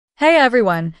Hey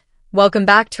everyone! Welcome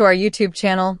back to our YouTube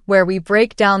channel where we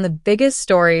break down the biggest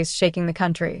stories shaking the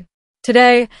country.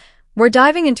 Today, we're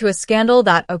diving into a scandal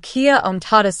that Okiya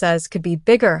Omtatah says could be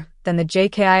bigger than the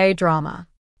JKIA drama.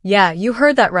 Yeah, you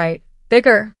heard that right.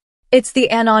 Bigger. It's the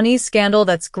Andani scandal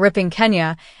that's gripping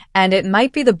Kenya, and it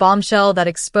might be the bombshell that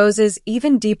exposes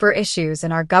even deeper issues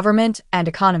in our government and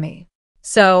economy.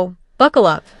 So, buckle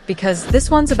up, because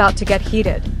this one's about to get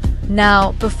heated.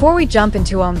 Now, before we jump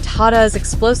into Omtatah's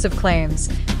explosive claims,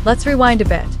 let's rewind a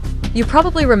bit. You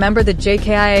probably remember the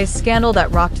JKIA scandal that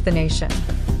rocked the nation.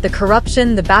 The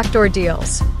corruption, the backdoor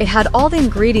deals. It had all the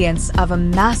ingredients of a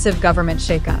massive government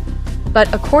shakeup.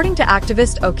 But according to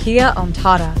activist Okiya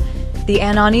Omtatah, the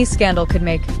Andani scandal could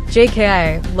make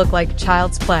JKIA look like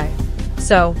child's play.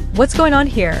 So, what's going on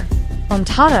here?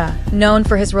 Omtatah, known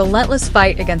for his relentless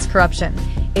fight against corruption,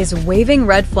 is waving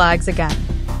red flags again.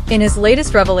 In his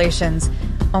latest revelations,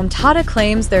 Omtatah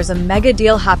claims there's a mega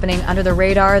deal happening under the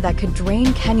radar that could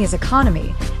drain Kenya's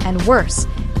economy, and worse,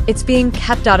 it's being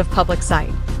kept out of public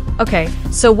sight. Okay,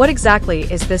 so what exactly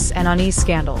is this Andani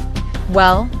scandal?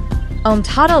 Well,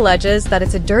 Omtatah alleges that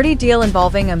it's a dirty deal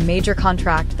involving a major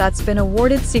contract that's been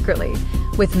awarded secretly,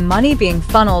 with money being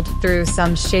funneled through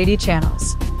some shady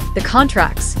channels. The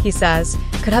contracts, he says,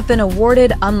 could have been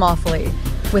awarded unlawfully,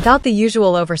 without the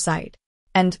usual oversight.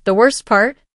 And the worst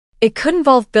part? It could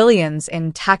involve billions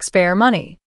in taxpayer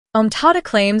money. Omtatah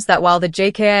claims that while the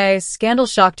JKIA scandal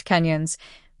shocked Kenyans,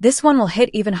 this one will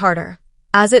hit even harder,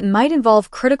 as it might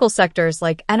involve critical sectors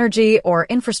like energy or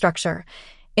infrastructure,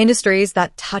 industries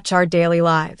that touch our daily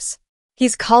lives.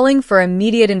 He's calling for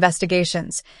immediate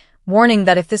investigations, warning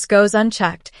that if this goes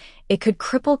unchecked, it could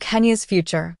cripple Kenya's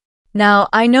future. Now,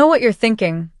 I know what you're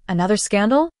thinking. Another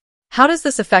scandal? How does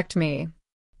this affect me?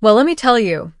 Well, let me tell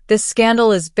you, this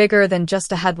scandal is bigger than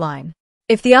just a headline.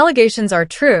 If the allegations are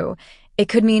true, it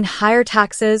could mean higher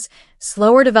taxes,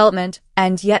 slower development,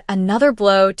 and yet another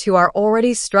blow to our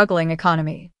already struggling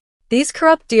economy. These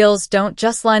corrupt deals don't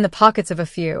just line the pockets of a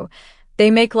few, they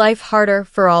make life harder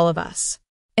for all of us.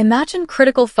 Imagine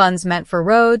critical funds meant for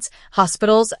roads,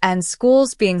 hospitals, and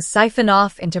schools being siphoned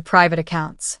off into private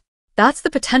accounts. That's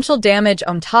the potential damage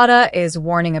Omtatah is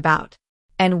warning about.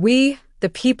 And we, the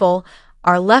people,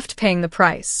 are left paying the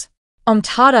price.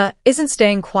 Omtatah isn't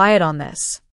staying quiet on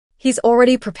this. He's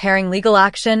already preparing legal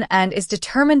action and is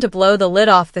determined to blow the lid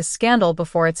off this scandal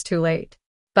before it's too late.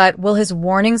 But will his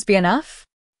warnings be enough?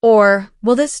 Or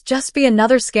will this just be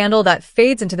another scandal that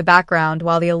fades into the background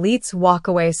while the elites walk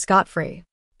away scot-free?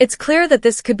 It's clear that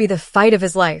this could be the fight of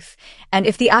his life, and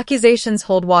if the accusations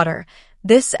hold water,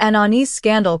 this Andani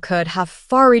scandal could have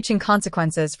far-reaching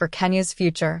consequences for Kenya's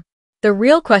future. The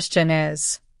real question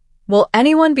is, will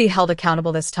anyone be held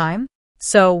accountable this time?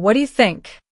 So, what do you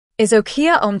think? Is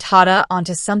Okiya Omtatah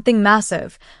onto something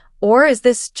massive, or is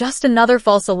this just another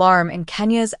false alarm in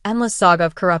Kenya's endless saga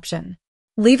of corruption?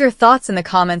 Leave your thoughts in the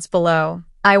comments below.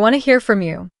 I want to hear from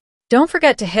you. Don't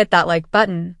forget to hit that like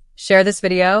button, share this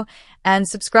video, and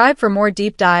subscribe for more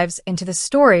deep dives into the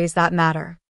stories that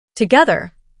matter.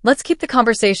 Together, let's keep the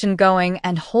conversation going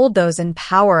and hold those in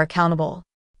power accountable.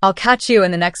 I'll catch you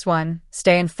in the next one.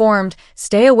 Stay informed,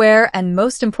 stay aware, and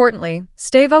most importantly,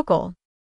 stay vocal.